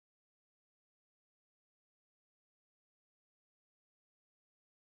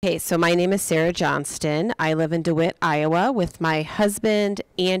Okay, so my name is Sarah Johnston. I live in DeWitt, Iowa with my husband,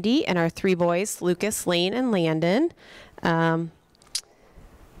 Andy, and our 3 boys, Lucas, Lane, and Landon. Day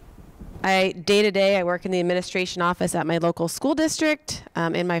to day, I work in the administration office at my local school district.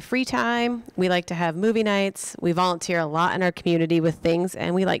 In my free time, we like to have movie nights. We volunteer a lot in our community with things,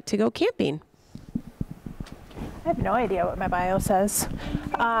 and we like to go camping. I have no idea what my bio says.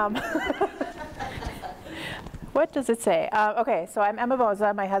 What does it say? Okay, so I'm Emma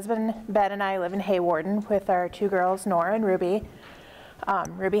Bouza. My husband, Ben, and I live in Haywarden with our 2 girls, Norah and Ruby.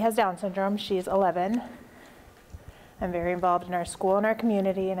 Ruby has Down syndrome. She's 11. I'm very involved in our school and our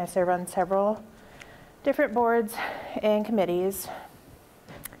community, and I serve on several different boards and committees.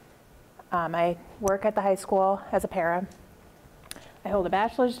 I work at the high school as a para. I hold a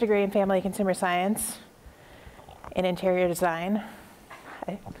bachelor's degree in family consumer science and interior design.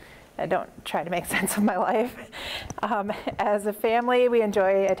 I don't try to make sense of my life. As a family, we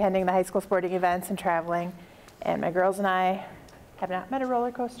enjoy attending the high school sporting events and traveling. And my girls and I have not met a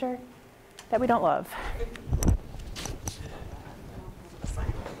roller coaster that we don't love.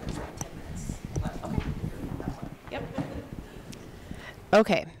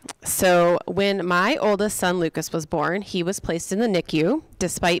 Okay, so when my oldest son Lucas was born, he was placed in the NICU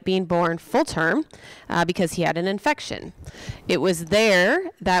despite being born full term because he had an infection. It was there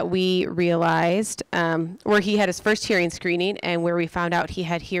that we realized where he had his first hearing screening and where we found out he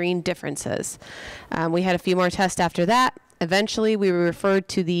had hearing differences. We had a few more tests after that. Eventually, we were referred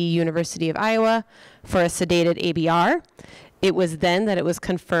to the University of Iowa for a sedated ABR. It was then that it was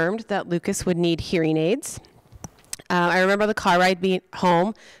confirmed that Lucas would need hearing aids. I remember the car ride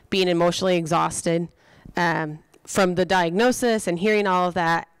home, being emotionally exhausted from the diagnosis and hearing all of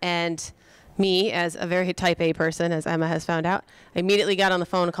that. And me, as a very type A person, as Emma has found out, I immediately got on the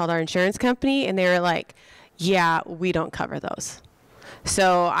phone and called our insurance company, and they were like, yeah, we don't cover those.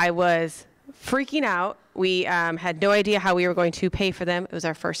 So I was freaking out. We had no idea how we were going to pay for them. It was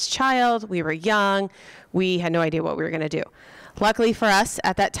our first child. We were young. We had no idea what we were going to do. Luckily for us,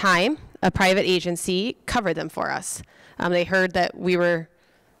 at that time, a private agency covered them for us. They heard that we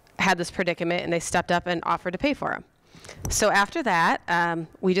had this predicament, and they stepped up and offered to pay for them. So after that,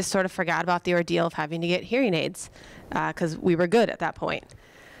 we just sort of forgot about the ordeal of having to get hearing aids because we were good at that point.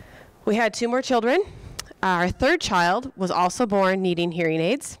 We had 2 more children. Our 3rd child was also born needing hearing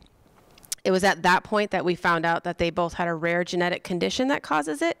aids. It was at that point that we found out that they both had a rare genetic condition that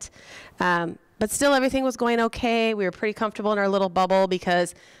causes it. But still, everything was going okay. We were pretty comfortable in our little bubble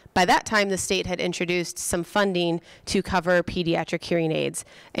because by that time, the state had introduced some funding to cover pediatric hearing aids,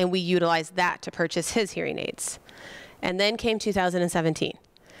 and we utilized that to purchase his hearing aids. And then came 2017.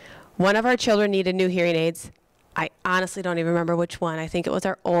 One of our children needed new hearing aids. I honestly don't even remember which one. I think it was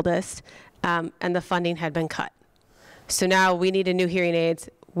our oldest, and the funding had been cut. So now we needed new hearing aids.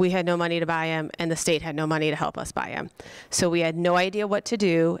 We had no money to buy them, and the state had no money to help us buy them. So we had no idea what to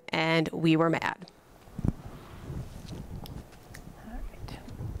do, and we were mad. All right.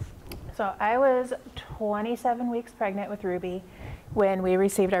 So I was 27 weeks pregnant with Ruby when we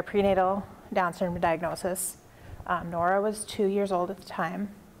received our prenatal Down syndrome diagnosis. Norah was 2 years old at the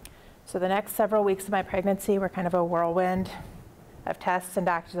time. So the next several weeks of my pregnancy were kind of a whirlwind of tests and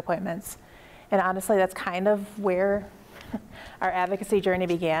doctor's appointments. And honestly, that's kind of where our advocacy journey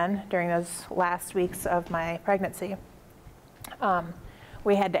began during those last weeks of my pregnancy.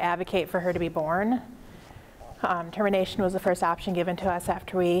 We had to advocate for her to be born. Termination was the first option given to us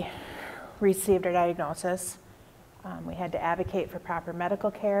after we received our diagnosis. We had to advocate for proper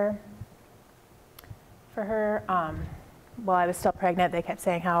medical care for her. While I was still pregnant, they kept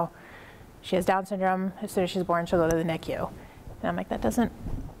saying how she has Down syndrome. As soon as she's born, she'll go to the NICU. And I'm like, that doesn't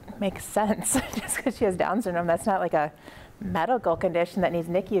make sense. Just because she has Down syndrome, that's not like a medical condition that needs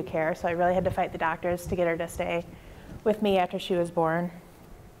NICU care. So I really had to fight the doctors to get her to stay with me after she was born.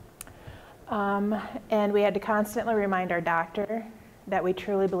 And we had to constantly remind our doctor that we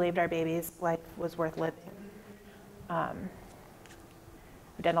truly believed our baby's life was worth living.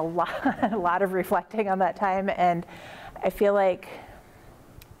 We've done a lot of reflecting on that time, and I feel like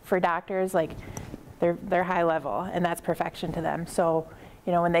for doctors, like they're high level, and that's perfection to them. So,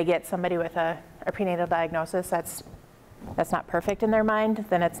 you know, when they get somebody with a prenatal diagnosis that's not perfect in their mind,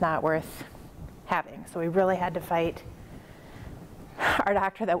 then it's not worth having. So we really had to fight our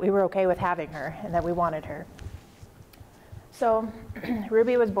doctor that we were okay with having her and that we wanted her. So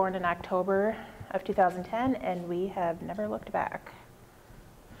Ruby was born in October of 2010, and we have never looked back.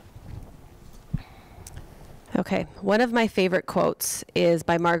 Okay, one of my favorite quotes is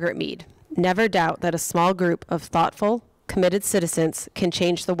by Margaret Mead. Never doubt that a small group of thoughtful, committed citizens can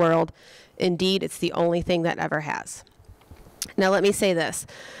change the world. Indeed, it's the only thing that ever has. Now, let me say this.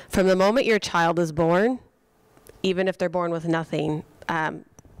 From the moment your child is born, even if they're born with nothing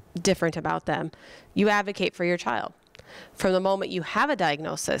different about them, you advocate for your child. From the moment you have a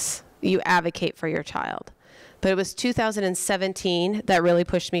diagnosis, you advocate for your child. But it was 2017 that really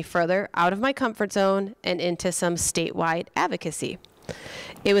pushed me further out of my comfort zone and into some statewide advocacy.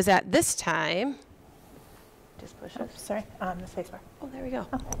 It was at this time, just push it. Sorry, the space bar. Oh, there we go.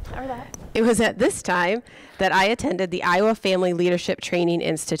 Oh, or that. It was at this time that I attended the Iowa Family Leadership Training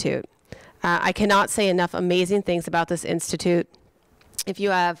Institute. I cannot say enough amazing things about this institute. If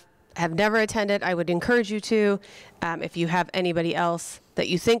you have never attended, I would encourage you to. If you have anybody else that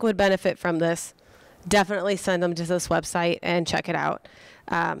you think would benefit from this, definitely send them to this website and check it out.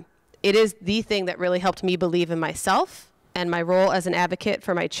 It is the thing that really helped me believe in myself and my role as an advocate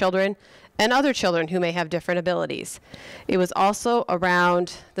for my children and other children who may have different abilities. It was also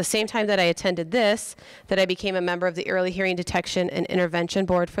around the same time that I attended this that I became a member of the Early Hearing Detection and Intervention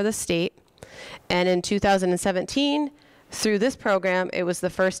Board for the state. And in 2017, through this program, it was the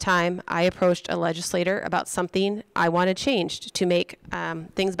first time I approached a legislator about something I wanted changed to make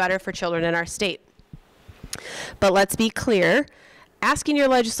things better for children in our state. But let's be clear, asking your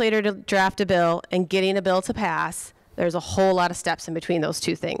legislator to draft a bill and getting a bill to pass, there's a whole lot of steps in between those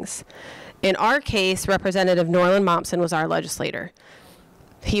two things. In our case, Representative Norah Mompson was our legislator.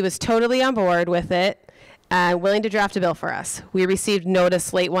 He was totally on board with it and willing to draft a bill for us. We received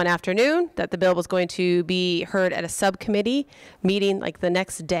notice late one afternoon that the bill was going to be heard at a subcommittee meeting like the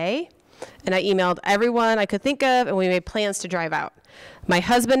next day. And I emailed everyone I could think of, and we made plans to drive out. My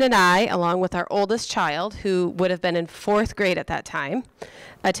husband and I, along with our oldest child, who would have been in 4th grade at that time,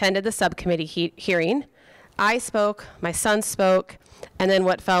 attended the subcommittee hearing. I spoke, my son spoke, and then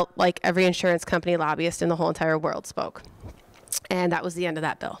what felt like every insurance company lobbyist in the whole entire world spoke. And that was the end of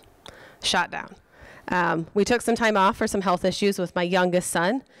that bill. Shot down. We took some time off for some health issues with my youngest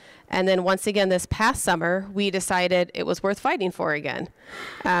son. And then once again this past summer, we decided it was worth fighting for again.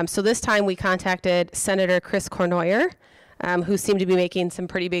 So this time we contacted Senator Chris Cornoyer, who seemed to be making some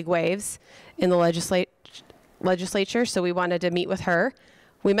pretty big waves in the legislature. So we wanted to meet with her.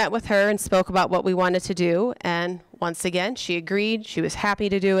 We met with her and spoke about what we wanted to do. And once again, she agreed. She was happy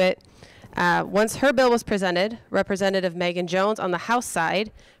to do it. Once her bill was presented, Representative Megan Jones on the House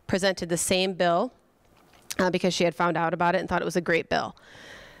side presented the same bill because she had found out about it and thought it was a great bill.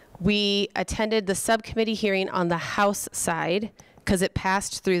 We attended the subcommittee hearing on the House side because it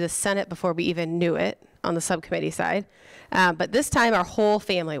passed through the Senate before we even knew it on the subcommittee side. But this time our whole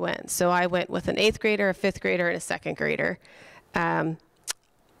family went. So I went with an 8th grader, a 5th grader, and a 2nd grader.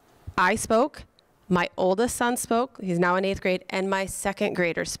 I spoke. My oldest son spoke. He's now in 8th grade. And my 2nd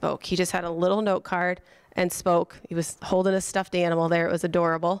grader spoke. He just had a little note card and spoke. He was holding a stuffed animal there. It was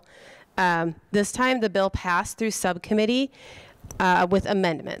adorable. This time the bill passed through subcommittee with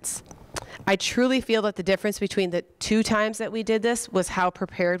amendments. I truly feel that the difference between the 2 times that we did this was how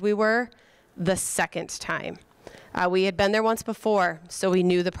prepared we were the 2nd time. We had been there once before, so we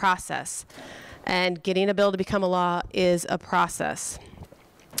knew the process. And getting a bill to become a law is a process.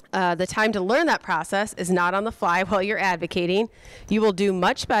 The time to learn that process is not on the fly while you're advocating. You will do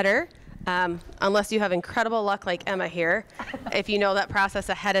much better, unless you have incredible luck like Emma here, if you know that process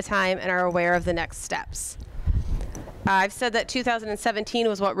ahead of time and are aware of the next steps. I've said that 2017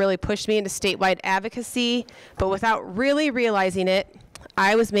 was what really pushed me into statewide advocacy, but without really realizing it,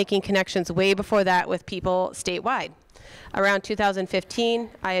 I was making connections way before that with people statewide. Around 2015,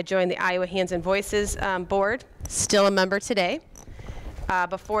 I had joined the Iowa Hands and Voices board, still a member today.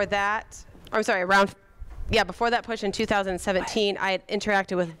 Before that push in 2017, I had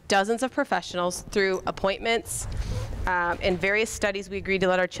interacted with dozens of professionals through appointments and various studies we agreed to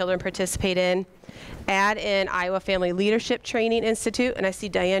let our children participate in. Add in Iowa Family Leadership Training Institute, and I see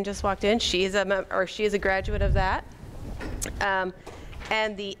Diane just walked in. She is a graduate of that.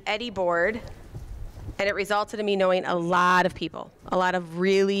 And the Eddie board, and it resulted in me knowing a lot of people, a lot of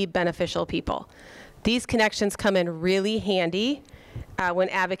really beneficial people. These connections come in really handy when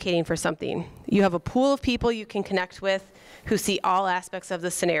advocating for something. You have a pool of people you can connect with who see all aspects of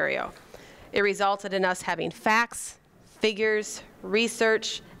the scenario. It resulted in us having facts, figures,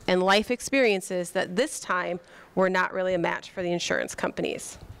 research, and life experiences that this time were not really a match for the insurance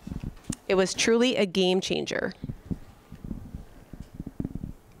companies. It was truly a game changer.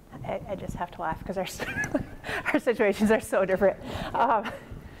 I just have to laugh because our situations are so different.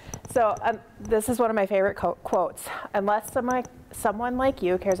 This is one of my favorite quotes. Unless someone like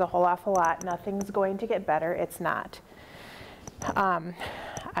you cares a whole awful lot, nothing's going to get better. It's not. I'm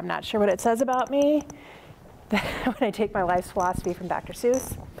not sure what it says about me when I take my life's philosophy from Dr.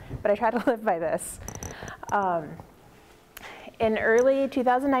 Seuss, but I try to live by this. In early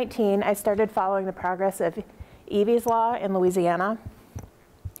 2019, I started following the progress of Evie's law in Louisiana.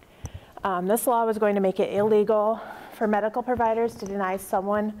 This law was going to make it illegal for medical providers to deny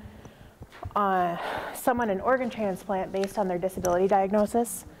someone an organ transplant based on their disability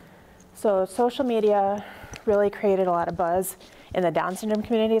diagnosis. So social media really created a lot of buzz in the Down syndrome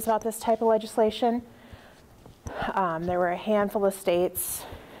communities about this type of legislation. There were a handful of states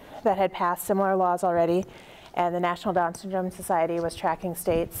that had passed similar laws already, and the National Down Syndrome Society was tracking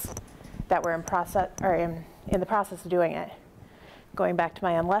states that were in the process of doing it. Going back to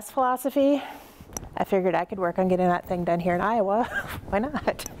my unless philosophy, I figured I could work on getting that thing done here in Iowa. Why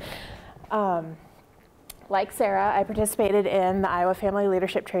not? Like Sarah, I participated in the Iowa Family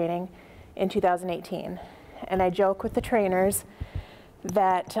Leadership Training in 2018. And I joke with the trainers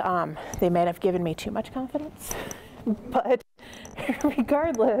that they may have given me too much confidence. But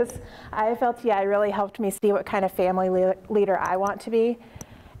regardless, IFLTI really helped me see what kind of family leader I want to be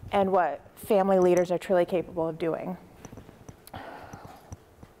and what family leaders are truly capable of doing.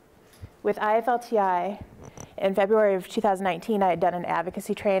 With IFLTI, in February of 2019, I had done an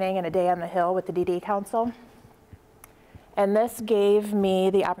advocacy training and a day on the Hill with the DD Council. And this gave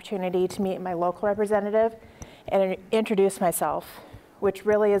me the opportunity to meet my local representative and introduce myself, which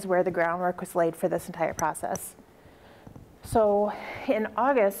really is where the groundwork was laid for this entire process. So in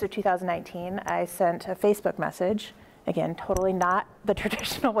August of 2019, I sent a Facebook message. Again, totally not the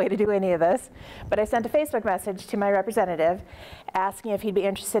traditional way to do any of this, but I sent a Facebook message to my representative asking if he'd be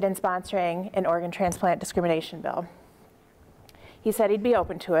interested in sponsoring an organ transplant discrimination bill. He said he'd be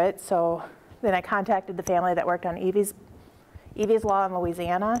open to it, so then I contacted the family that worked on Evie's law in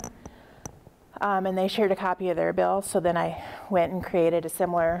Louisiana, and they shared a copy of their bill, so then I went and created a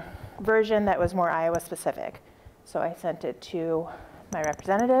similar version that was more Iowa specific. So I sent it to my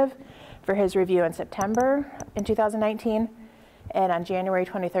representative for his review in September in 2019. And on January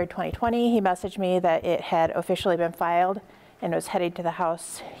 23rd, 2020, he messaged me that it had officially been filed and was headed to the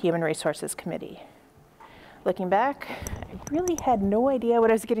House Human Resources Committee. Looking back, I really had no idea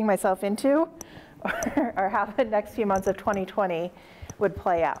what I was getting myself into or how the next few months of 2020 would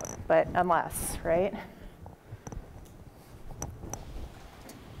play out, but unless, right?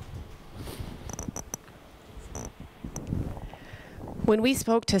 When we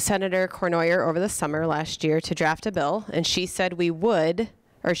spoke to Senator Cournoyer over the summer last year to draft a bill, and she said we would,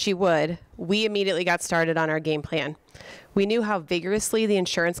 we immediately got started on our game plan. We knew how vigorously the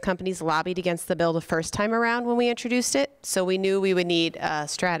insurance companies lobbied against the bill the first time around when we introduced it, so we knew we would need a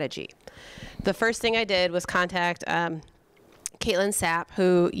strategy. The first thing I did was contact Caitlin Sapp,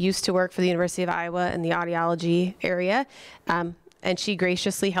 who used to work for the University of Iowa in the audiology area. And she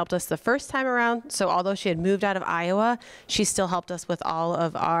graciously helped us the first time around. So although she had moved out of Iowa, she still helped us with all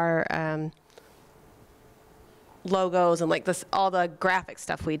of our logos and like all the graphic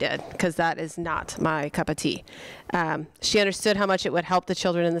stuff we did, because that is not my cup of tea. She understood how much it would help the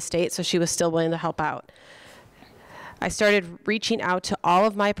children in the state, so she was still willing to help out. I started reaching out to all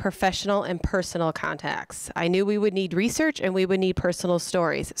of my professional and personal contacts. I knew we would need research and we would need personal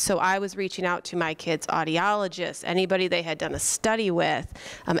stories. So I was reaching out to my kids' audiologists, anybody they had done a study with,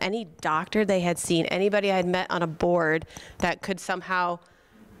 any doctor they had seen, anybody I had met on a board that could somehow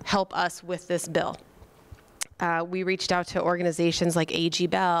help us with this bill. We reached out to organizations like AG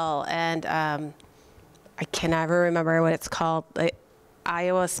Bell and I can never remember what it's called, the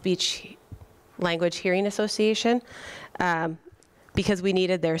Iowa Speech Language Hearing Association, because we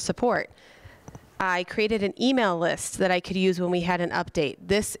needed their support. I created an email list that I could use when we had an update.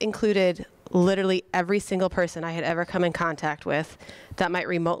 This included literally every single person I had ever come in contact with that might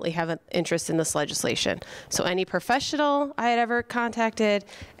remotely have an interest in this legislation. So any professional I had ever contacted,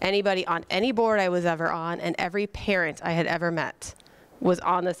 anybody on any board I was ever on, and every parent I had ever met was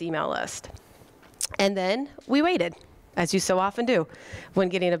on this email list. And then we waited, as you so often do when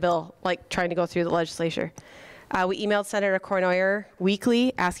getting a bill, like trying to go through the legislature. We emailed Senator Cournoyer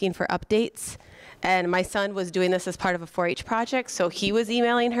weekly asking for updates. And my son was doing this as part of a 4-H project, so he was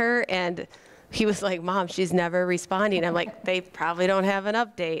emailing her, and he was like, Mom, she's never responding. I'm like, they probably don't have an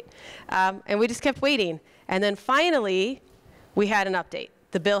update. And we just kept waiting. And then finally, we had an update.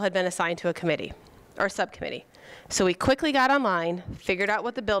 The bill had been assigned to a committee, or subcommittee. So we quickly got online, figured out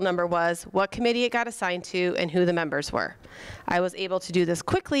what the bill number was, what committee it got assigned to, and who the members were. I was able to do this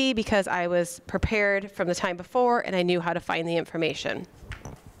quickly because I was prepared from the time before, and I knew how to find the information.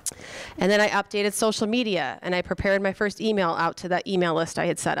 And then I updated social media, and I prepared my first email out to that email list I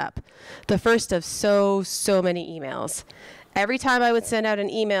had set up. The first of so many emails. Every time I would send out an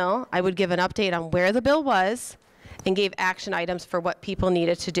email, I would give an update on where the bill was and gave action items for what people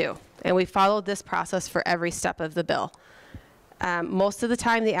needed to do. And we followed this process for every step of the bill. Most of the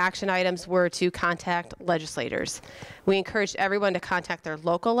time, the action items were to contact legislators. We encouraged everyone to contact their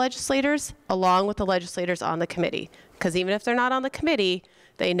local legislators along with the legislators on the committee, because even if they're not on the committee,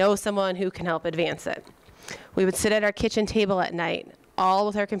 they know someone who can help advance it. We would sit at our kitchen table at night, all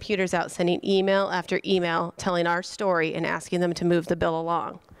with our computers out, sending email after email, telling our story and asking them to move the bill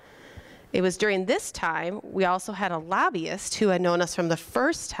along. It was during this time, we also had a lobbyist who had known us from the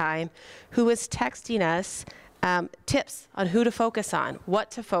first time, who was texting us tips on who to focus on,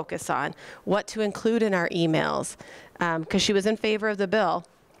 what to include in our emails, because she was in favor of the bill.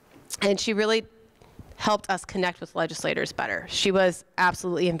 And she really helped us connect with legislators better. She was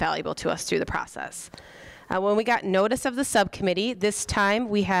absolutely invaluable to us through the process. When we got notice of the subcommittee, this time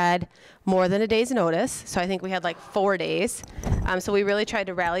we had more than a day's notice, so I think we had like 4 days. So we really tried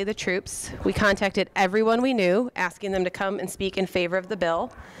to rally the troops. We contacted everyone we knew, asking them to come and speak in favor of the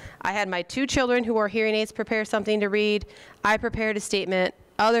bill. I had my 2 children who wore hearing aids prepare something to read. I prepared a statement.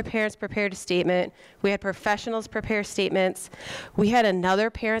 Other parents prepared a statement. We had professionals prepare statements. We had another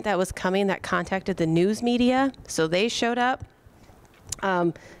parent that was coming that contacted the news media, so they showed up.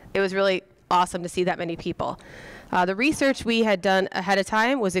 It was really awesome to see that many people. The research we had done ahead of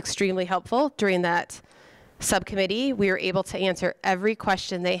time was extremely helpful during that subcommittee. We were able to answer every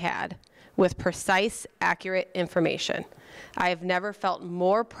question they had with precise, accurate information. I have never felt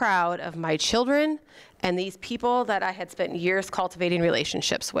more proud of my children and these people that I had spent years cultivating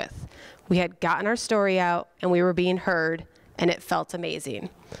relationships with. We had gotten our story out and we were being heard, and it felt amazing.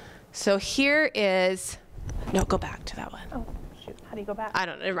 So here is, no, go back to that one. Oh, shoot. How do you go back? I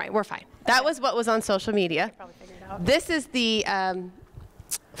don't know, never mind, we're fine. That was what was on social media. I probably figured it out. This is the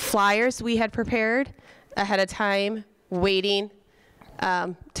flyers we had prepared ahead of time, waiting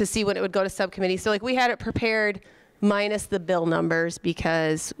to see when it would go to subcommittee. So like we had it prepared minus the bill numbers,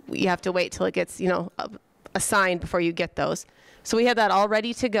 because you have to wait till it gets, assigned before you get those. So we had that all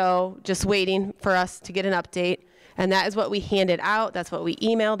ready to go, just waiting for us to get an update. And that is what we handed out. That's what we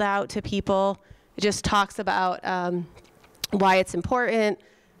emailed out to people. It just talks about why it's important.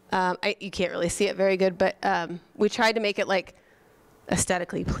 You can't really see it very good, but we tried to make it like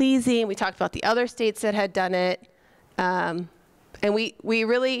aesthetically pleasing. We talked about the other states that had done it. And we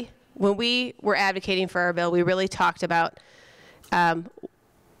really, when we were advocating for our bill, we really talked about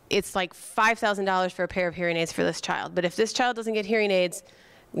it's like $5,000 for a pair of hearing aids for this child. But if this child doesn't get hearing aids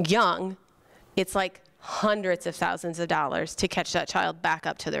young, it's like hundreds of thousands of dollars to catch that child back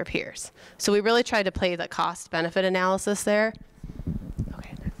up to their peers. So we really tried to play the cost-benefit analysis there.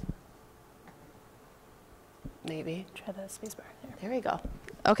 Okay, next. Maybe. Try the space bar. There we go.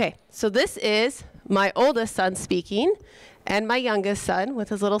 Okay, so this is my oldest son speaking, and my youngest son with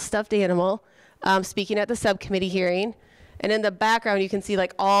his little stuffed animal speaking at the subcommittee hearing. And in the background, you can see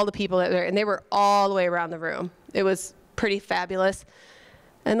like all the people that were there, and they were all the way around the room. It was pretty fabulous.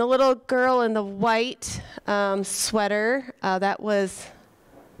 And the little girl in the white sweater, that was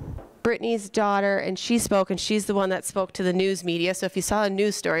Brittany's daughter, and she spoke, and she's the one that spoke to the news media. So if you saw a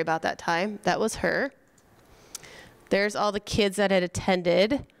news story about that time, that was her. There's all the kids that had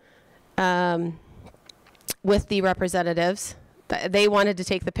attended with the representatives. They wanted to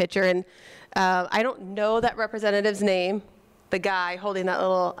take the picture, and I don't know that representative's name, the guy holding that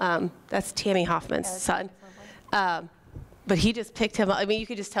little, that's Tami Hoffman's son. But he just picked him up. I mean, you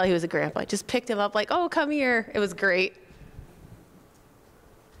could just tell he was a grandpa. Just picked him up like, oh, come here. It was great.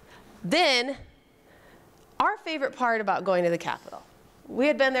 Then, our favorite part about going to the Capitol. We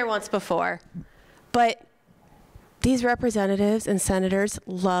had been there once before, but these representatives and senators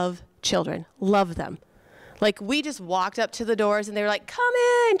love children, love them. Like, we just walked up to the doors and they were like, come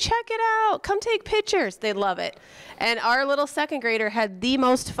in, check it out, come take pictures. They love it. And our little second grader had the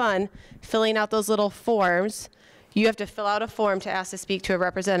most fun filling out those little forms. You have to fill out a form to ask to speak to a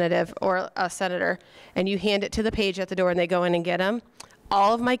representative or a senator, and you hand it to the page at the door and they go in and get them.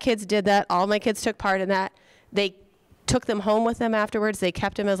 All of my kids did that. All of my kids took part in that. They took them home with them afterwards. They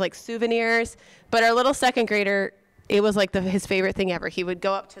kept them as like souvenirs. But our little second grader, it was like his favorite thing ever. He would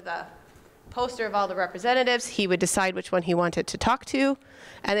go up to the poster of all the representatives. He would decide which one he wanted to talk to,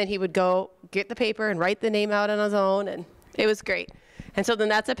 and then he would go get the paper and write the name out on his own, and it was great. And so then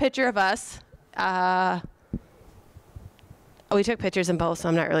that's a picture of us. We took pictures in both, so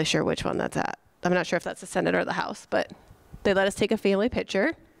I'm not really sure which one that's at. I'm not sure if that's the Senate or the House, but they let us take a family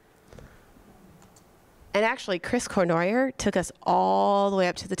picture. And actually, Chris Cornoyer took us all the way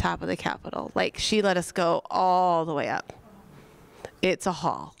up to the top of the Capitol. Like, she let us go all the way up. It's a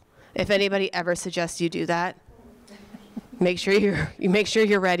haul. If anybody ever suggests you do that, make sure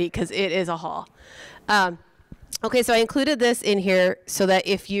you're ready, because it is a haul. Okay, so I included this in here so that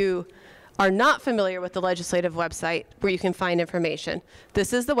if you are not familiar with the legislative website where you can find information,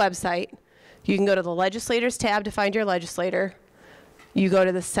 this is the website. You can go to the legislators tab to find your legislator. You go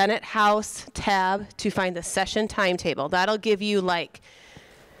to the Senate House tab to find the session timetable. That'll give you, like,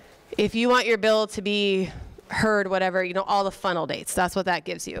 if you want your bill to be heard, whatever, you know, all the funnel dates. That's what that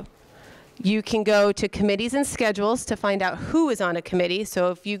gives you. You can go to committees and schedules to find out who is on a committee.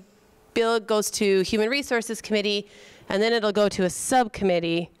 So if your bill goes to Human Resources Committee and then it'll go to a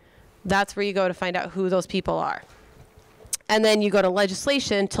subcommittee, that's where you go to find out who those people are. And then you go to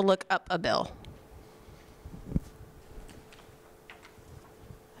legislation to look up a bill.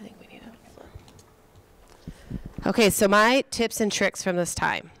 I think we need to. Okay, so my tips and tricks from this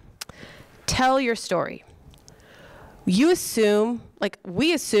time. Tell your story. You assume, like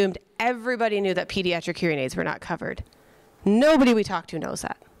we assumed everybody knew that pediatric hearing aids were not covered. Nobody we talked to knows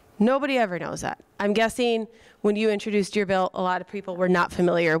that. Nobody ever knows that. I'm guessing when you introduced your bill, a lot of people were not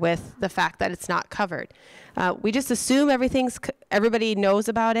familiar with the fact that it's not covered. We just assume everybody knows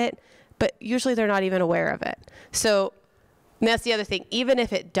about it, but usually they're not even aware of it. So and that's the other thing. Even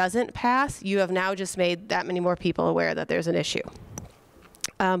if it doesn't pass, you have now just made that many more people aware that there's an issue.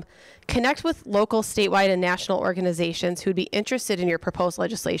 Connect with local, statewide, and national organizations who'd be interested in your proposed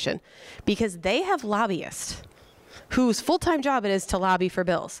legislation because they have lobbyists whose full-time job it is to lobby for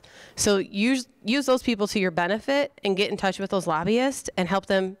bills. So use those people to your benefit and get in touch with those lobbyists and help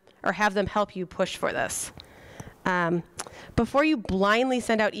them or have them help you push for this. Before you blindly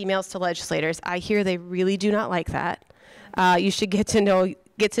send out emails to legislators, I hear they really do not like that. You should get to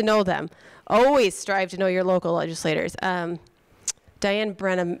know them. Always strive to know your local legislators. Diane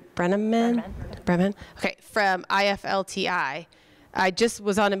Bremen, okay, from IFLTI. I just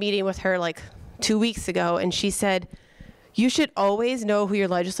was on a meeting with her like 2 weeks ago, and she said, you should always know who your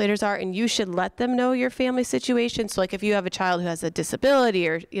legislators are, and you should let them know your family situation. So like if you have a child who has a disability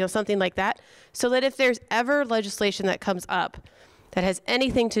or something like that, so that if there's ever legislation that comes up that has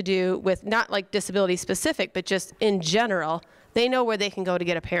anything to do with not like disability specific, but just in general, they know where they can go to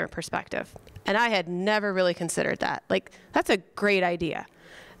get a parent perspective. And I had never really considered that. Like, that's a great idea.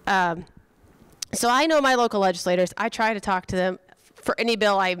 So I know my local legislators. I try to talk to them for any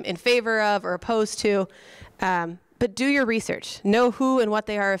bill I'm in favor of or opposed to. But do your research. Know who and what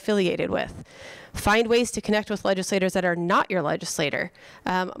they are affiliated with. Find ways to connect with legislators that are not your legislator.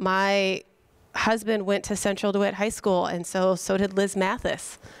 My husband went to Central DeWitt High School, and so did Liz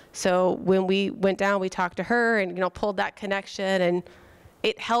Mathis. So when we went down, we talked to her and pulled that connection, and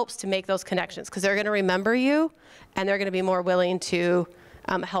it helps to make those connections because they're going to remember you and they're going to be more willing to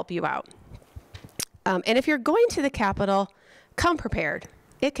help you out. And if you're going to the Capitol, come prepared.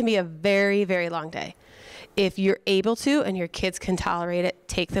 It can be a very, very long day. If you're able to and your kids can tolerate it,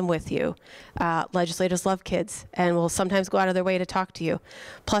 take them with you. Legislators love kids and will sometimes go out of their way to talk to you.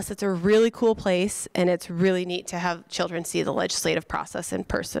 Plus, it's a really cool place, and it's really neat to have children see the legislative process in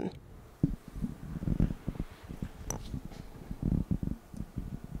person.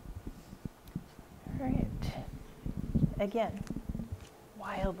 All right. Again,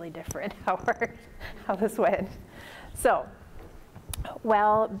 wildly different how this went. So,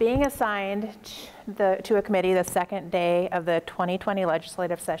 well, being assigned to a committee the second day of the 2020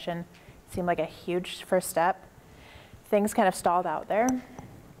 legislative session seemed like a huge first step. Things kind of stalled out there,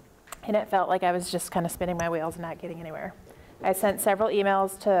 and it felt like I was just kind of spinning my wheels and not getting anywhere. I sent several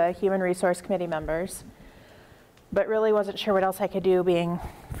emails to Human Resource Committee members, but really wasn't sure what else I could do being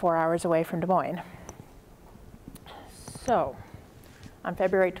 4 hours away from Des Moines. So, on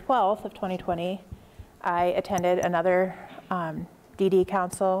February 12th of 2020, I attended another DD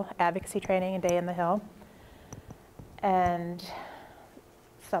Council advocacy training, a day in the Hill, and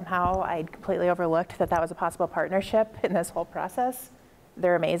somehow I completely overlooked that was a possible partnership in this whole process.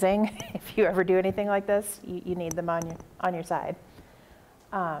 They're amazing. If you ever do anything like this, you need them on your side.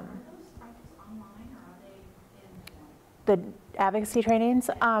 Are those projects online or are they in? The advocacy trainings.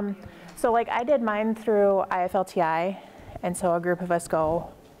 So like I did mine through IFLTI, and so a group of us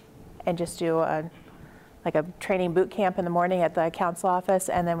go and just do a training boot camp in the morning at the council office,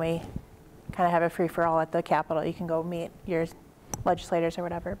 and then we kind of have a free-for-all at the Capitol. You can go meet your legislators or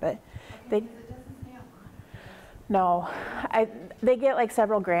whatever, but Okay, because it doesn't say online. no, they get like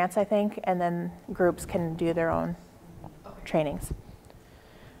several grants, I think, and then groups can do their own trainings.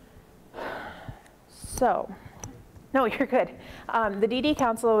 So, no, you're good. The DD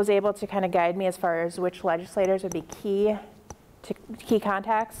Council was able to kind of guide me as far as which legislators would be key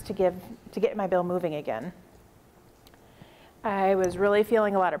contacts to get my bill moving again. I was really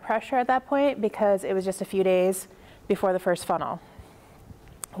feeling a lot of pressure at that point because it was just a few days before the first funnel,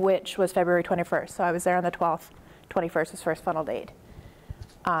 which was February 21st. So I was there on the 12th, 21st was first funnel date.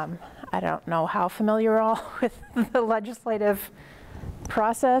 I don't know how familiar you're all with the legislative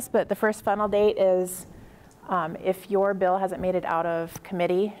process, but the first funnel date is if your bill hasn't made it out of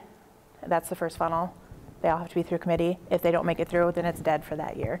committee, that's the first funnel. They all have to be through committee. If they don't make it through, then it's dead for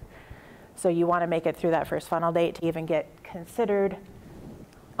that year. So you want to make it through that first funnel date to even get considered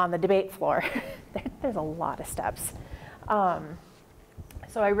on the debate floor. There's a lot of steps.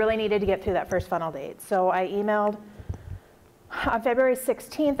 So I really needed to get through that first funnel date. So I emailed, on February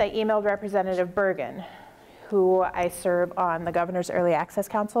 16th, I emailed Representative Bergen, who I serve on the Governor's Early Access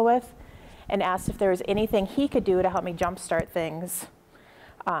Council with, and asked if there was anything he could do to help me jumpstart things.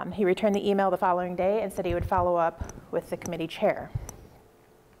 He returned the email the following day and said he would follow up with the committee chair.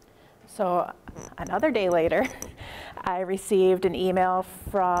 So another day later, I received an email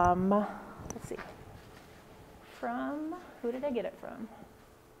from, let's see, who did I get it from?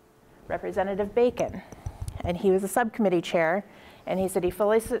 Representative Bacon. And he was a subcommittee chair, and he said he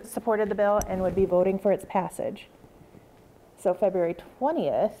fully supported the bill and would be voting for its passage. So February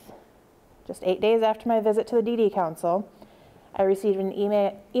 20th, just 8 days after my visit to the DD Council, I received an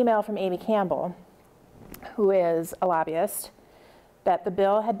email from Amy Campbell, who is a lobbyist, that the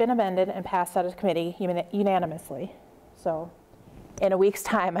bill had been amended and passed out of committee unanimously. So in a week's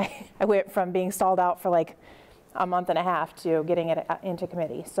time, I went from being stalled out for like a month and a half to getting it into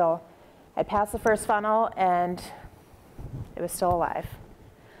committee. So I passed the first funnel and it was still alive.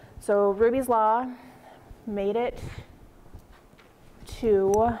 So Ruby's Law made it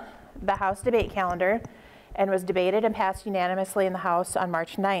to the House debate calendar and was debated and passed unanimously in the House on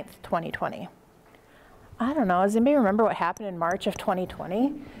March 9th, 2020. I don't know, does anybody remember what happened in March of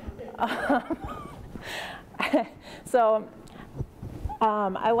 2020? I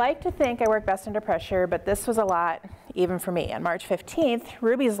like to think I work best under pressure, but this was a lot even for me. On March 15th,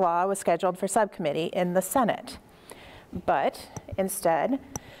 Ruby's Law was scheduled for subcommittee in the Senate. But instead,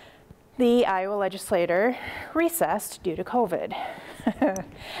 the Iowa legislature recessed due to COVID.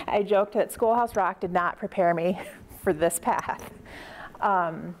 I joked that Schoolhouse Rock did not prepare me for this path.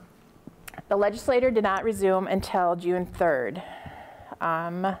 The legislature did not resume until June 3rd.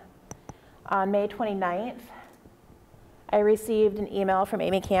 On May 29th, I received an email from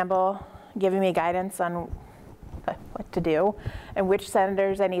Amy Campbell giving me guidance on what to do and which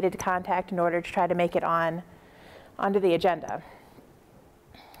senators I needed to contact in order to try to make it onto the agenda.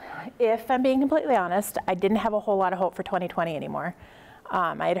 If I'm being completely honest, I didn't have a whole lot of hope for 2020 anymore.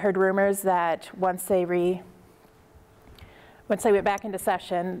 I had heard rumors that once they went back into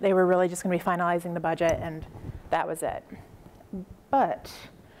session, they were really just going to be finalizing the budget, and that was it. But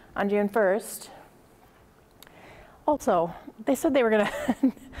on June 1st, also, they said they were going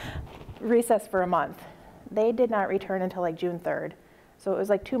to recess for a month. They did not return until like June 3rd. So it was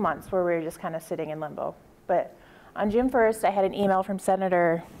like 2 months where we were just kind of sitting in limbo. But on June 1st, I had an email from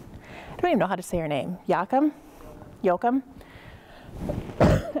Senator, I don't even know how to say her name, Yoakum?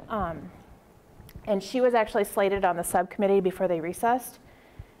 And she was actually slated on the subcommittee before they recessed.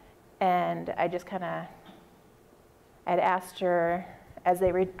 And I just kind of, I'd asked her I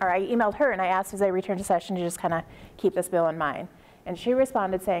emailed her and I asked as they returned to session to just kind of keep this bill in mind. And she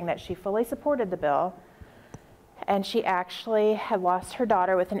responded saying that she fully supported the bill, and she actually had lost her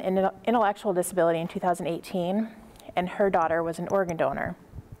daughter with an intellectual disability in 2018, and her daughter was an organ donor.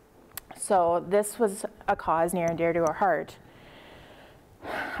 So this was a cause near and dear to her heart.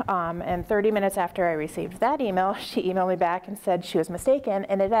 And 30 minutes after I received that email, she emailed me back and said she was mistaken,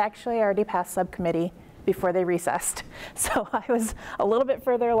 and it actually already passed subcommittee before they recessed. So I was a little bit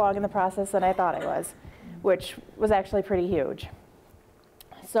further along in the process than I thought I was, which was actually pretty huge.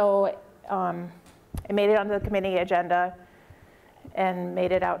 So I made it onto the committee agenda and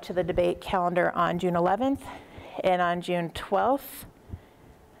made it out to the debate calendar on June 11th. And on June 12th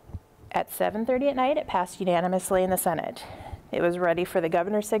at 7:30 at night, it passed unanimously in the Senate. It was ready for the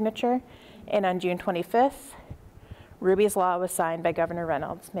governor's signature. And on June 25th, Ruby's Law was signed by Governor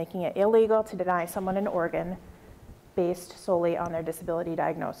Reynolds, making it illegal to deny someone an organ based solely on their disability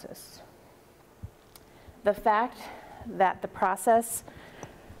diagnosis. The fact that the process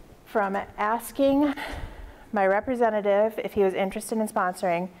from asking my representative if he was interested in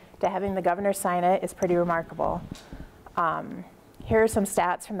sponsoring to having the governor sign it is pretty remarkable. Here are some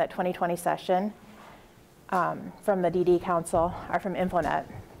stats from that 2020 session from the DD Council, or from Infonet.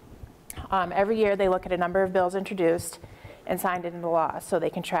 Every year they look at a number of bills introduced and signed into law so they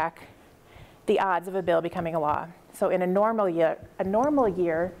can track the odds of a bill becoming a law. So in a normal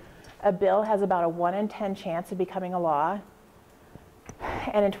year, a bill has about a 1 in 10 chance of becoming a law.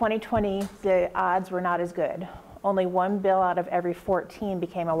 And in 2020, the odds were not as good. Only one bill out of every 14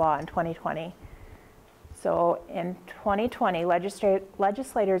 became a law in 2020. So in 2020,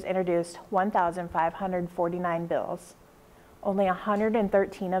 legislators introduced 1,549 bills. Only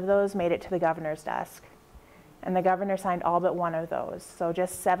 113 of those made it to the governor's desk. And the governor signed all but one of those. So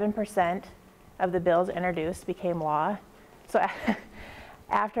just 7% of the bills introduced became law. So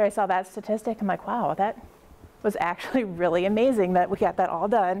after I saw that statistic, I'm like, wow, that was actually really amazing that we got that all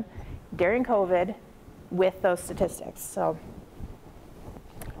done during COVID with those statistics. So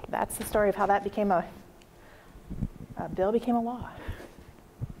that's the story of how that became a bill became a law.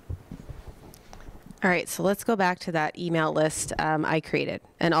 All right, so let's go back to that email list I created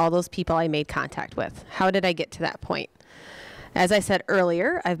and all those people I made contact with. How did I get to that point? As I said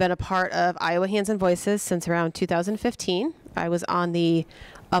earlier, I've been a part of Iowa Hands and Voices since around 2015. I was on the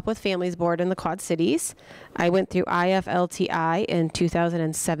Up With Families board in the Quad Cities. I went through IFLTI in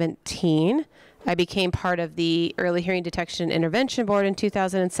 2017. I became part of the Early Hearing Detection and Intervention Board in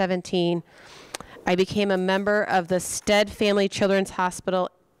 2017. I became a member of the Stead Family Children's Hospital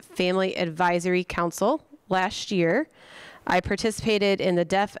Family Advisory Council last year. I participated in the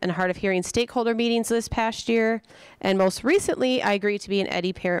deaf and hard of hearing stakeholder meetings this past year, and most recently I agreed to be an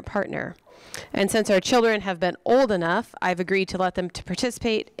EDI parent partner. And since our children have been old enough, I've agreed to let them to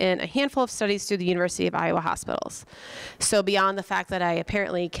participate in a handful of studies through the University of Iowa hospitals. So beyond the fact that I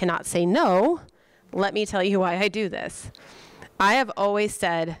apparently cannot say no, let me tell you why I do this. I have always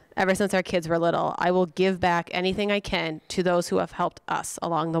said, ever since our kids were little, I will give back anything I can to those who have helped us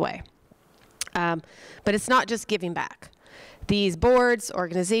along the way. But it's not just giving back. These boards,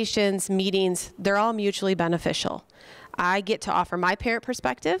 organizations, meetings, they're all mutually beneficial. I get to offer my parent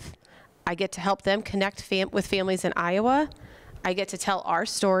perspective. I get to help them connect with families in Iowa. I get to tell our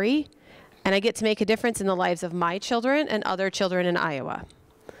story. And I get to make a difference in the lives of my children and other children in Iowa.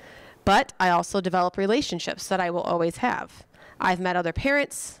 But I also develop relationships that I will always have. I've met other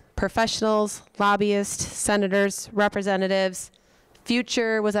parents, professionals, lobbyists, senators, representatives,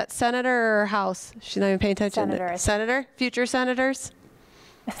 future, was that senator or House? She's not even paying attention. Senator. Senator? Future senators?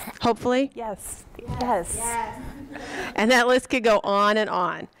 Hopefully? Yes. Yes. Yes. And that list could go on and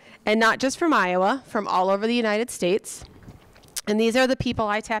on. And not just from Iowa, from all over the United States. And these are the people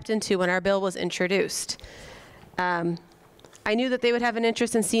I tapped into when our bill was introduced. I knew that they would have an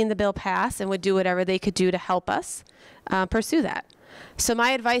interest in seeing the bill pass and would do whatever they could do to help us pursue that. So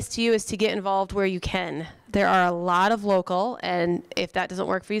my advice to you is to get involved where you can. There are a lot of local, and if that doesn't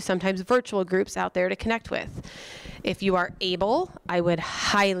work for you, sometimes virtual groups out there to connect with. If you are able, I would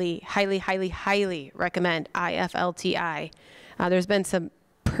highly, highly, highly, highly recommend IFLTI. There's been some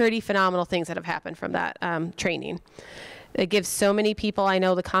pretty phenomenal things that have happened from that training. It gives so many people I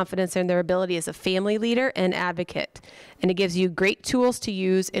know the confidence in their ability as a family leader and advocate. And it gives you great tools to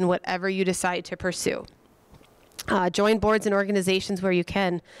use in whatever you decide to pursue. Join boards and organizations where you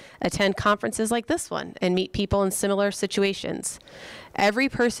can. Attend conferences like this one and meet people in similar situations. Every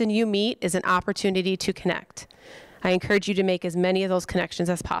person you meet is an opportunity to connect. I encourage you to make as many of those connections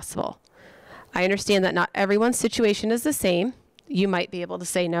as possible. I understand that not everyone's situation is the same. You might be able to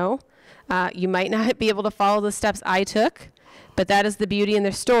say no. You might not be able to follow the steps I took, but that is the beauty in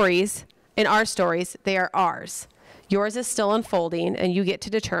their stories. In our stories, they are ours. Yours is still unfolding, and you get to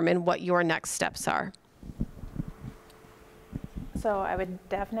determine what your next steps are. So I would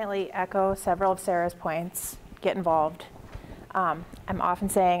definitely echo several of Sarah's points. Get involved. I'm often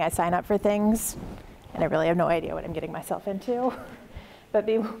saying I sign up for things, and I really have no idea what I'm getting myself into. But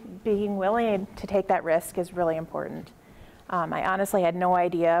being willing to take that risk is really important. I honestly had no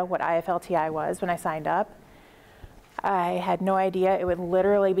idea what IFLTI was when I signed up. I had no idea it would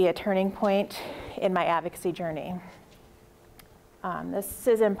literally be a turning point in my advocacy journey. This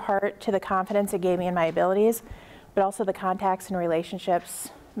is in part to the confidence it gave me in my abilities, but also the contacts and relationships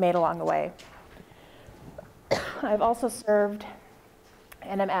made along the way. I've also served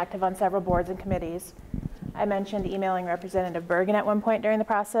and am active on several boards and committees. I mentioned emailing Representative Bergen at one point during the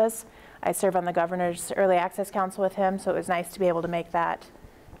process. I serve on the Governor's Early Access Council with him, so it was nice to be able to make that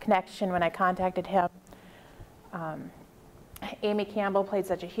connection when I contacted him. Amy Campbell played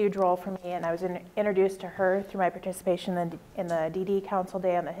such a huge role for me, and I was introduced to her through my participation in the DD Council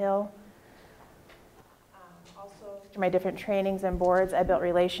Day on the Hill. Also, through my different trainings and boards, I built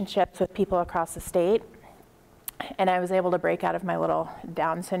relationships with people across the state, and I was able to break out of my little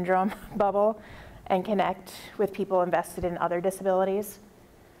Down syndrome bubble and connect with people invested in other disabilities.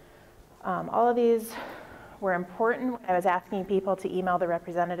 All of these were important when I was asking people to email the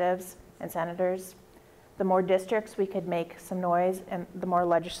representatives and senators. The more districts we could make some noise, and the more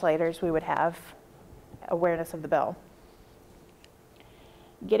legislators we would have awareness of the bill.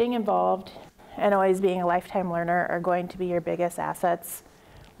 Getting involved and always being a lifetime learner are going to be your biggest assets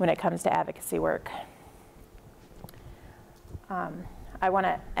when it comes to advocacy work. I want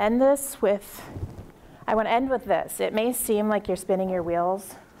to end with this. It may seem like you're spinning your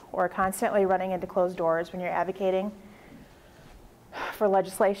wheels or constantly running into closed doors when you're advocating for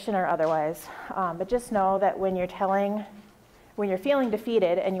legislation or otherwise. But just know that when you're feeling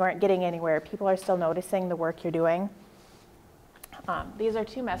defeated and you aren't getting anywhere, people are still noticing the work you're doing. These are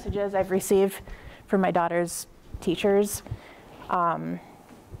 2 messages I've received from my daughter's teachers. One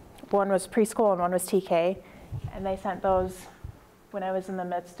was preschool and one was TK, and they sent those when I was in the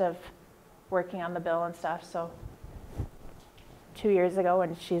midst of working on the bill and stuff, so 2 years ago,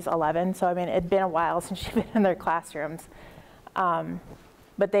 and she's 11, so I mean, it'd been a while since she'd been in their classrooms.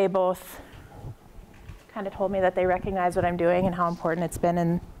 But they both kind of told me that they recognize what I'm doing and how important it's been,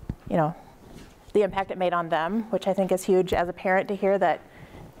 and the impact it made on them, which I think is huge as a parent to hear that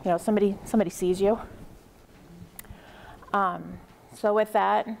somebody sees you. So with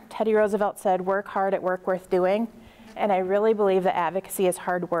that, Teddy Roosevelt said, "Work hard at work worth doing," and I really believe that advocacy is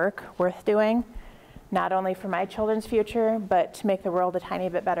hard work worth doing, not only for my children's future, but to make the world a tiny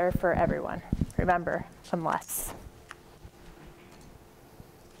bit better for everyone. Remember, unless.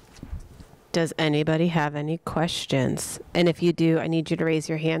 Does anybody have any questions? And if you do, I need you to raise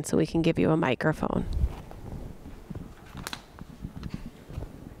your hand so we can give you a microphone.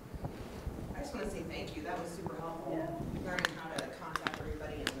 I just want to say thank you. That was super helpful. Learning how to contact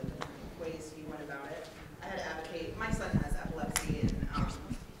everybody and the different ways you went about it. I had to advocate. My son has epilepsy and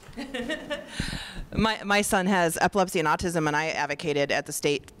my son has epilepsy and autism, and I advocated at the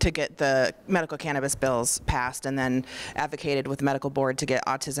state to get the medical cannabis bills passed, and then advocated with the medical board to get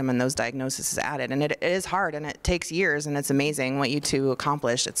autism and those diagnoses added. And it is hard, and it takes years, and it's amazing what you 2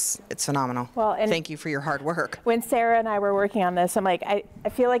 accomplished. It's phenomenal. Well, and thank you for your hard work. When Sarah and I were working on this, I'm like, I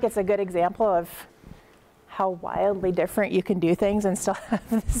feel like it's a good example of how wildly different you can do things and still have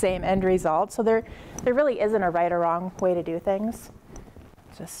the same end result. So there really isn't a right or wrong way to do things.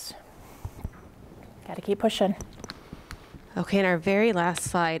 Just got to keep pushing. Okay, and our very last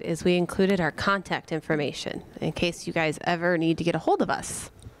slide is we included our contact information in case you guys ever need to get a hold of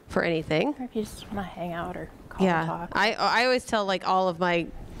us for anything. Or if you just want to hang out or call and talk. I always tell like all of my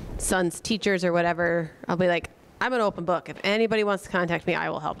son's teachers or whatever, I'll be like, I'm an open book. If anybody wants to contact me, I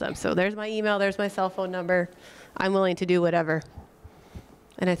will help them. So there's my email, there's my cell phone number. I'm willing to do whatever.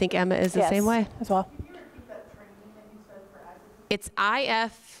 And I think Emma is the same way. As well. Can you repeat that training that you said for advocacy? It's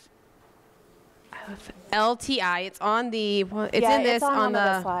LTI. It's on the, it's yeah, in this it's on one the,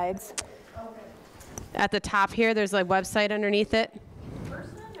 of the slides. at the top here, there's a website underneath it.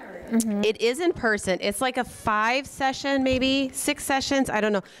 It is in person. It's like a 5 session, maybe 6 sessions. I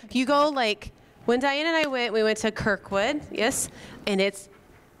don't know. You go like, when Diane and I went, we went to Kirkwood, yes, and it's,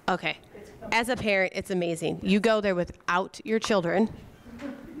 okay. As a parent, it's amazing. You go there without your children.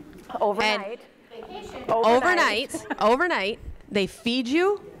 Overnight. Overnight. They feed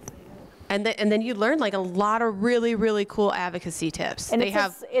you. And then you learn like a lot of really, really cool advocacy tips. And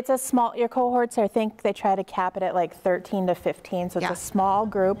it's a small, your cohorts, I think they try to cap it at like 13 to 15, so it's a small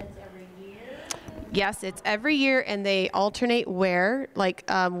group. Yes, it's every year, and they alternate where. Like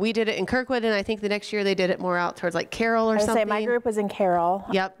we did it in Kirkwood, and I think the next year they did it more out towards like Carroll or something. My group was in Carroll.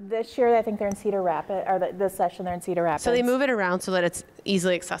 Yep. This year I think they're in Cedar Rapids, or this session they're in Cedar Rapids. So they move it around so that it's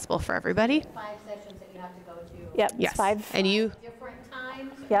easily accessible for everybody. 5 sessions that you have to go to. Yep. Yes. 5. And you. Different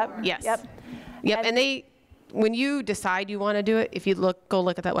times? Yep. Yes. Yep. And when you decide you want to do it, if you go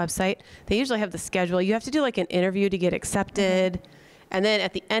look at that website, they usually have the schedule. You have to do like an interview to get accepted. And then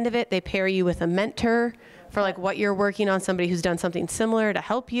at the end of it, they pair you with a mentor for like what you're working on, somebody who's done something similar to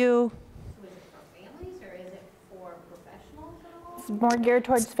help you. So is it for families or is it for professionals at all? It's more geared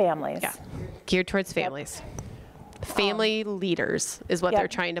towards families. Yeah, geared towards families. Family leaders is what they're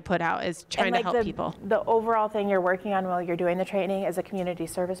trying to put out, is trying to help people. The overall thing you're working on while you're doing the training is a community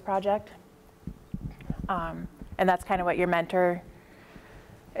service project. And that's kind of what your mentor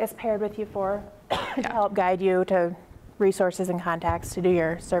is paired with you for, to help guide you to resources and contacts to do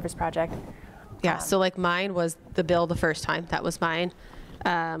your service project. Yeah, so like mine was the bill the first time. That was mine.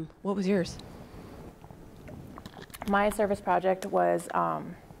 What was yours? My service project was,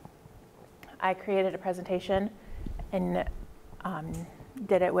 I created a presentation and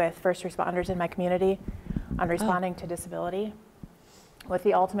did it with first responders in my community on responding to disability, with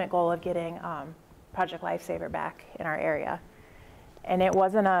the ultimate goal of getting Project Lifesaver back in our area. And it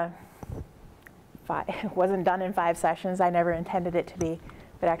wasn't it wasn't done in 5 sessions. I never intended it to be.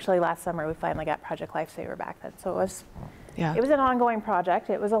 But actually last summer we finally got Project Lifesaver back then. So it was an ongoing project.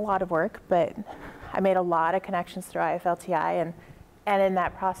 It was a lot of work, but I made a lot of connections through IFLTI and in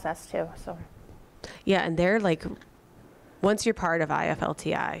that process too. So yeah, and they're like, once you're part of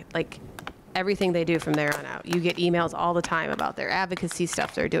IFLTI, like everything they do from there on out. You get emails all the time about their advocacy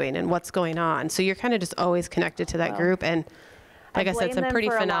stuff they're doing and what's going on. So you're kind of just always connected to that group. And like I said, it's pretty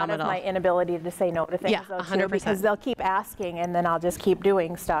for phenomenal. A lot of my inability to say no to things, Yeah, though, 100%. because they'll keep asking, and then I'll just keep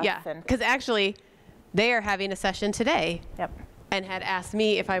doing stuff. Yeah, because actually, they are having a session today. Yep. And had asked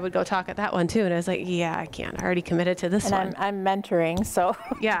me if I would go talk at that one too, and I was like, yeah, I can't. I already committed to this one. And I'm mentoring, so.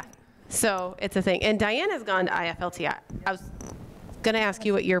 Yeah, so it's a thing. And Diane has gone to IFLT. I was going to ask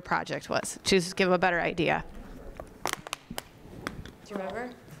you what your project was, just give them a better idea. Do you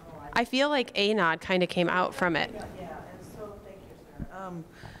remember? I feel like ANOD kind of came out from it. Yeah, and so thank you, Sarah.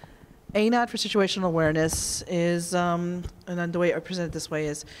 ANOD for situational awareness is, and then the way I present it this way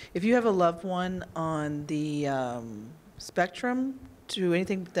is, if you have a loved one on the spectrum to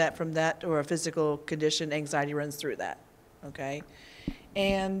anything that from that or a physical condition, anxiety runs through that, okay?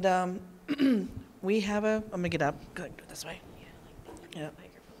 And we have a, I'm gonna get up, go ahead, do it this way. Yeah.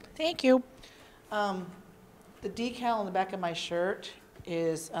 Thank you. The decal on the back of my shirt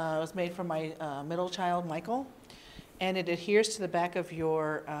is, was made for my middle child, Michael, and it adheres to the back of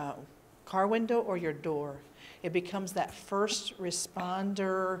your car window or your door. It becomes that first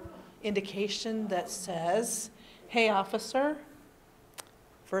responder indication that says, hey, officer,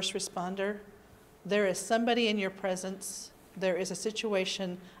 first responder, there is somebody in your presence. There is a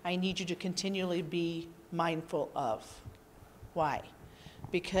situation I need you to continually be mindful of. Why?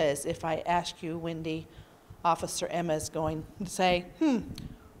 Because if I ask you, Wendy, Officer Emma is going to say,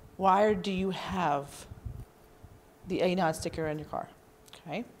 why do you have the ANOD sticker in your car?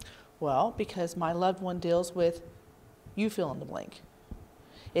 Okay. Well, because my loved one deals with, you fill in the blank.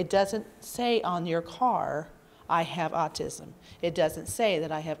 It doesn't say on your car, I have autism. It doesn't say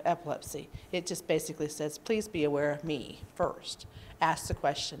that I have epilepsy. It just basically says, please be aware of me first. Ask the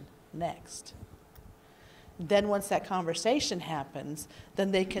question next. Then once that conversation happens,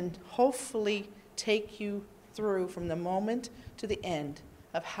 then they can hopefully take you through from the moment to the end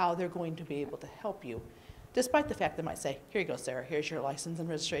of how they're going to be able to help you. Despite the fact they might say, here you go, Sarah, here's your license and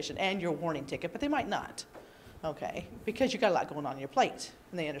registration and your warning ticket, but they might not, okay? Because you got a lot going on your plate,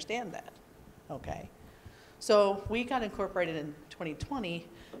 and they understand that, okay? So we got incorporated in 2020,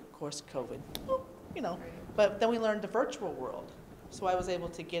 of course, COVID, you know, but then we learned the virtual world. So I was able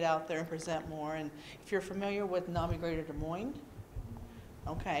to get out there and present more. And if you're familiar with NAMI Greater Des Moines,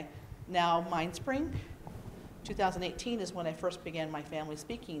 okay, now Mindspring, 2018 is when I first began my family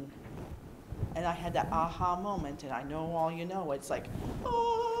speaking. And I had that aha moment, and I know all you know, it's like,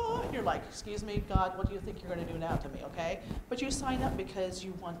 oh, you're like, excuse me, God, what do you think you're going to do now to me, okay? But you sign up because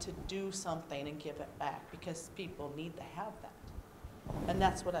you want to do something and give it back, because people need to have that. And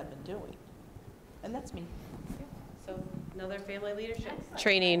that's what I've been doing. And that's me. So another family leadership Excellent.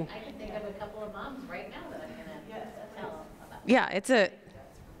 training. I can think of a couple of moms right now that I'm gonna tell about. Yeah,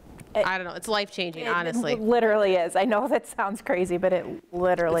 I don't know, it's life-changing, honestly. It literally is. I know that sounds crazy, but it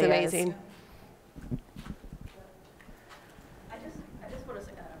literally It's is. amazing. I just want to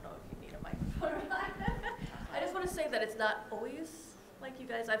say, I don't know if you need a microphone or not. I just want to say that it's not always like you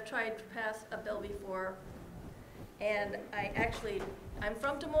guys. I've tried to pass a bill before, and I'm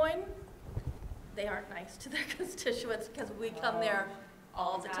from Des Moines. They aren't nice to their constituents because we come there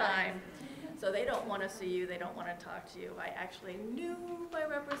all the time. So they don't want to see you, they don't want to talk to you. I actually knew my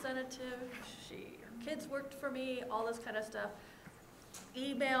representative, her kids worked for me, all this kind of stuff.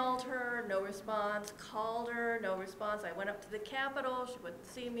 Emailed her, no response, called her, no response. I went up to the Capitol, she wouldn't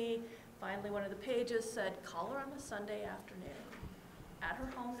see me. Finally, one of the pages said, call her on a Sunday afternoon at her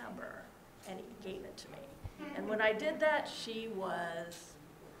home number, and he gave it to me. And when I did that, she was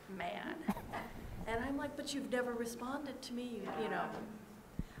mad. And I'm like, but you've never responded to me, you know.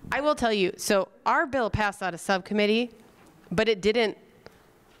 I will tell you, so our bill passed out of subcommittee, but it didn't,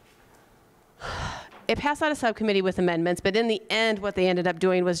 it passed out of subcommittee with amendments, but in the end, what they ended up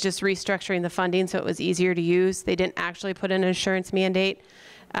doing was just restructuring the funding so it was easier to use. They didn't actually put in an insurance mandate.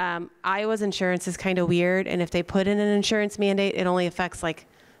 Iowa's insurance is kind of weird, and if they put in an insurance mandate, it only affects like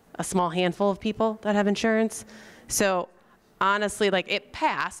a small handful of people that have insurance. So honestly, like, it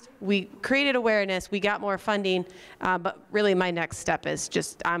passed, we created awareness, we got more funding, but really my next step is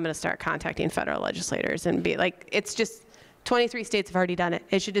just, I'm gonna start contacting federal legislators and be like, it's just, 23 states have already done it.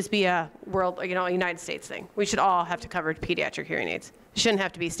 It should just be a world, you know, a United States thing. We should all have to cover pediatric hearing aids. It shouldn't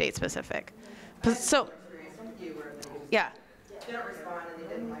have to be state specific. So, yeah. They don't respond and they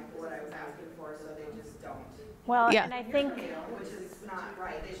didn't like what I was asking for, so they just don't. Well, Yeah. and I think, Which is not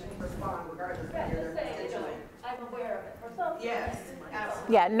right. They should respond regardless of whether they're constituent. I'm aware of it. So, Yes,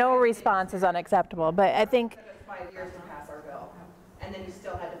 absolutely. yeah, no response is unacceptable, but I think, It took us 5 years to pass our bill, and then you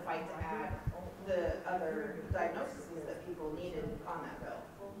still had to fight to add the other diagnoses that people needed on that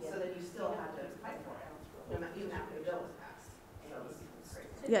bill. So then you still had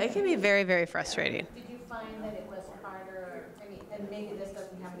Yeah, it can be very, very frustrating. Did you find that it was harder, I mean, and maybe this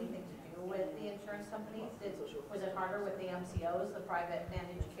doesn't have anything to do with the insurance companies, was it harder with the MCOs, the private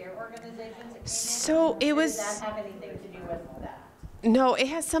managed care organizations that came in? So it was. Did that have anything to do with that? No, it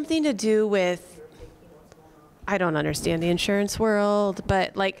has something to do with, I don't understand the insurance world,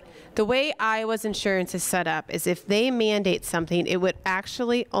 but like the way Iowa's insurance is set up is if they mandate something, it would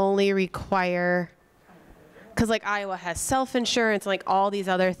actually only require, because like Iowa has self-insurance, like all these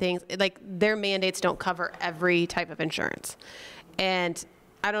other things, like their mandates don't cover every type of insurance. And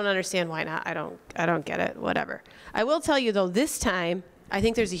I don't understand why not. I don't get it, whatever. I will tell you though, this time, I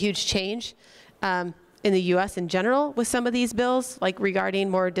think there's a huge change in the US in general with some of these bills, like regarding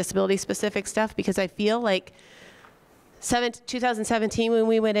more disability specific stuff, because I feel like 2017 when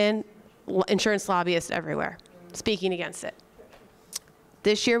we went in, insurance lobbyists everywhere speaking against it.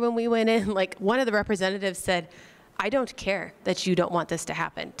 This year when we went in, like one of the representatives said, I don't care that you don't want this to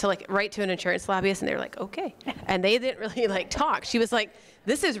happen, to like write to an insurance lobbyist, and they were like, okay. And they didn't really like talk. She was like,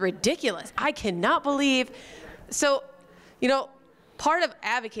 this is ridiculous. I cannot believe. So, you know, part of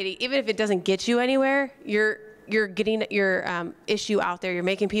advocating, even if it doesn't get you anywhere, you're getting your issue out there. You're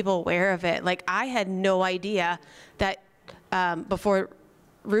making people aware of it. Like I had no idea that before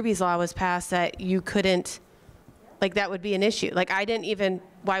Ruby's Law was passed that you couldn't, like that would be an issue. Like I didn't even,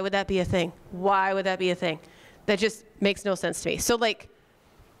 why would that be a thing? Why would that be a thing? That just makes no sense to me. So like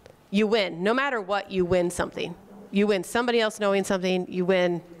you win, no matter what, you win something. You win somebody else knowing something, you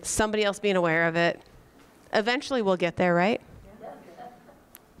win somebody else being aware of it. Eventually we'll get there, right?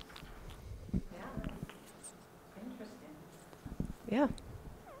 Yeah.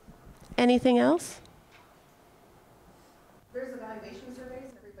 Anything else? There's evaluation surveys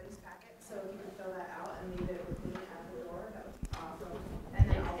in everybody's packet, so if you can fill that out and leave it with me at the door, that would be awesome. And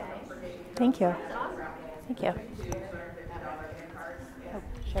then also don't forget. Thank you. Thank you. $250 Oh,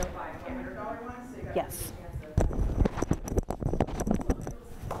 sure. $500 ones, so you got Yes.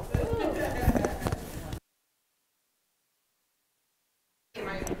 You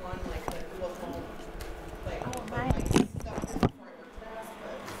might want like the Google Home, like, Oh, but, nice. like, stuff isn't quite work best,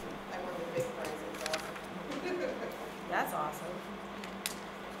 but I want the big prizes also. That's awesome.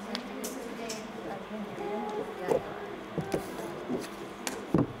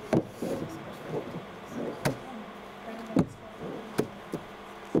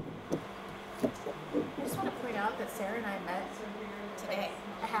 I just want to point out that Sarah and I met today,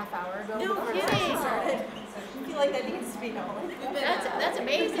 a half hour ago. No before the kidding. session started. I feel like that needs to be known. That's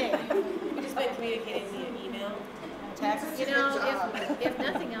amazing. We've just been communicating via email. Text. You know, if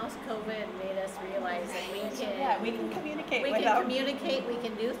nothing else, COVID made us realize that we can communicate communicate, we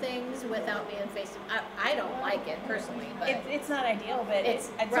can do things without being face to. I don't like it personally, but It's not ideal, but It's-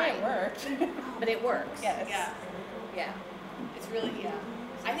 I'd right. say it worked. but it works. Yes. Yeah, Yeah. it's really, yeah.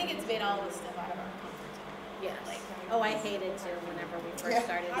 I think it's made all of us step out of our comfort zone. Yes. Oh, I hated to whenever we first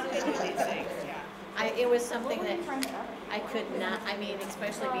started. How do we do these things? Yeah. It was something that I could not, I mean,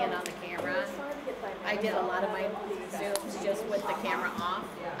 especially being on the camera. I did a lot of my Zooms just with the camera off.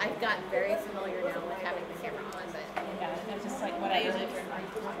 I've gotten very familiar now with having the camera on, but Yeah, it's just like what I I usually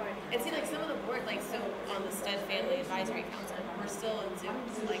it seemed like some of the board, like so on the STED Family Advisory Council, we're still on Zoom.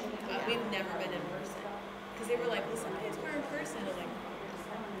 Like we've never been in person because they were like, well, sometimes we're in person. I'm like,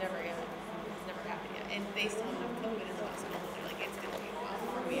 never yet. It's never happened yet. And they still have COVID in the hospital. And they're like, it's gonna be a while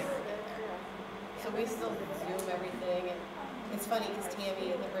before we ever get there. So we still Zoom everything, and it's funny because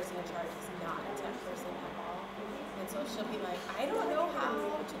Tami, the person in charge, is not a tech person at all. And so she'll be like, I don't know how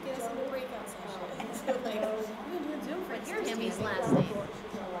to get us into breakout sessions. So like, we've been doing Zoom for years. Tammy's Tami. last name.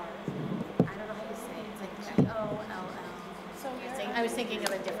 I don't know how to say it. It's like T-O-L-L. So I was thinking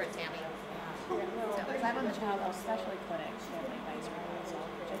of a different Tammy. because I'm on the Child Health Specialty Clinic Family Advisory Council,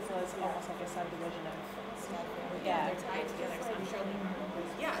 which I feel is almost like a subdivision of. Yeah, they're tied together, so I'm sure they are.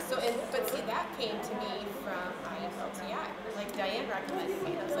 Yeah, so, but see, that came to me from IFLTI. Like, Diane recommended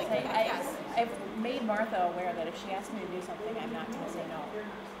me. I was like, yes. I've made Martha aware that if she asks me to do something, I'm not going to say no.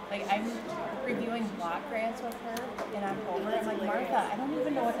 Like, I'm reviewing block grants with her in October. I'm like, Martha, I don't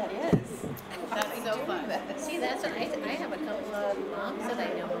even know what that is. That's so fun. See, that's what I have a couple of moms that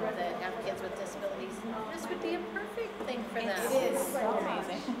I know that have kids with disabilities. This would be a perfect thing for them. It is. So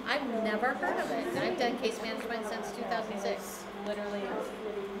amazing. I've never heard of it. I've done case management since 2006. Literally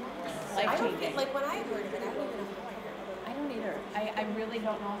I life don't changing. like when I heard of it, I don't even know how I heard of it. I don't either. I really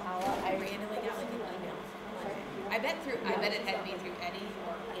don't know how. I randomly got like an email. I bet it had to be through Eddie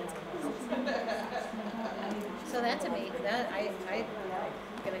or Hansel. So that's amazing. I'm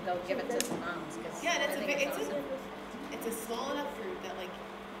gonna go give it to some moms because Yeah, and I think it's awesome. it's a small enough group that like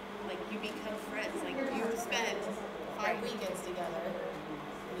you become friends. Like you spend 5 weekends together.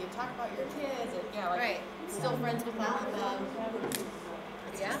 you talk about your kids, and yeah, like Right. still friends with all of them.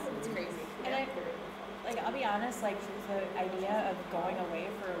 Yeah, it's crazy. And I'll be honest, like the idea of going away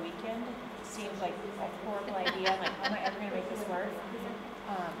for a weekend seems like a horrible idea. Like, how am I ever gonna make this work?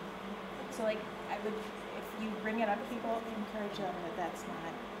 So like, I would, if you bring it up to people, encourage them that that's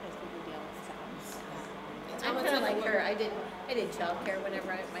not as big a deal as it sounds. I'm kind of like her. I did childcare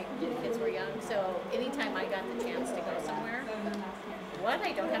whenever my kids were young. So anytime I got the chance to go somewhere, what?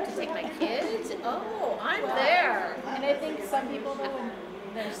 I don't have to take my kids? Oh, I'm there. And I think some people though, when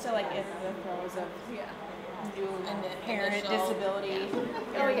they're still like in the throes of new parent disability.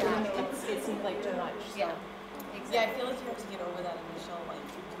 Oh yeah. It seems like too much. So. Yeah. Exactly. Yeah, I feel like you have to get over that initial like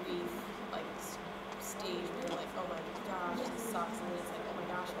grief like stage where you're like, oh my gosh, this sucks, and then it's like, oh my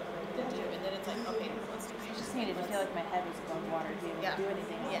gosh, what am I gonna do? And then it's like, okay, let's do I something. just needed to feel like my head was above water to be able to do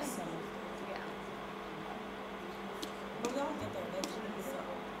anything else. Yes. And Yeah. We all get there eventually, so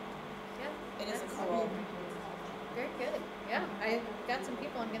Yeah. it is a That's cool. Very good. Yeah. I got some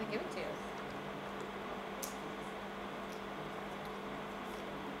people I'm going to give it to.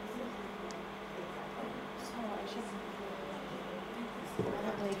 so I should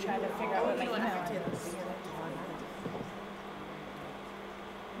probably try to figure out what my email is.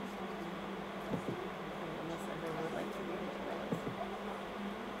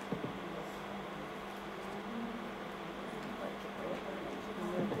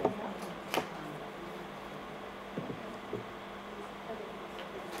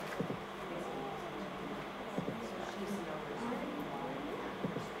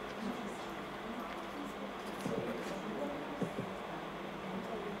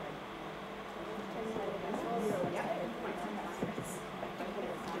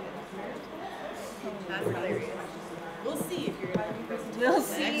 That's hilarious. We'll see if you're gonna be present. We'll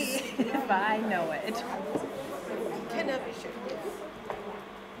see if I know it. Cannot be sure.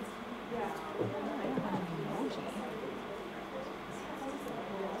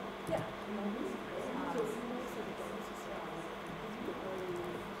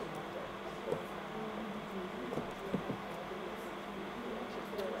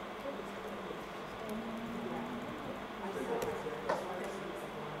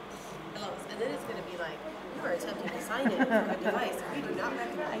 And then it's going to be like, you are attempting to sign in from a device we do not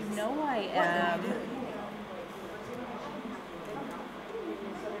recognize. I know I am.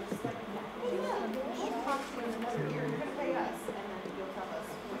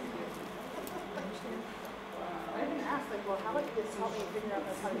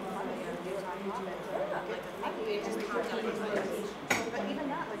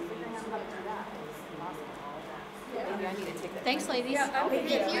 Thanks, ladies. Yeah, I think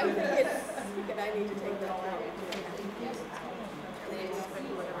Thank you. I need to take that out.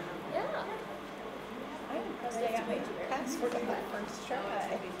 Yeah. I'm impressed I got my password on that first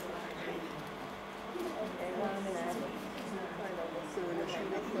try.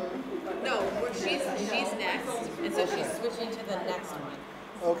 No, she's next, and so she's switching to the next one.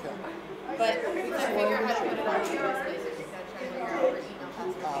 Okay. But we can figure out how to put it on your list. She's gonna try to figure out her email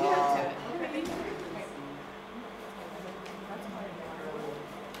password to get to it.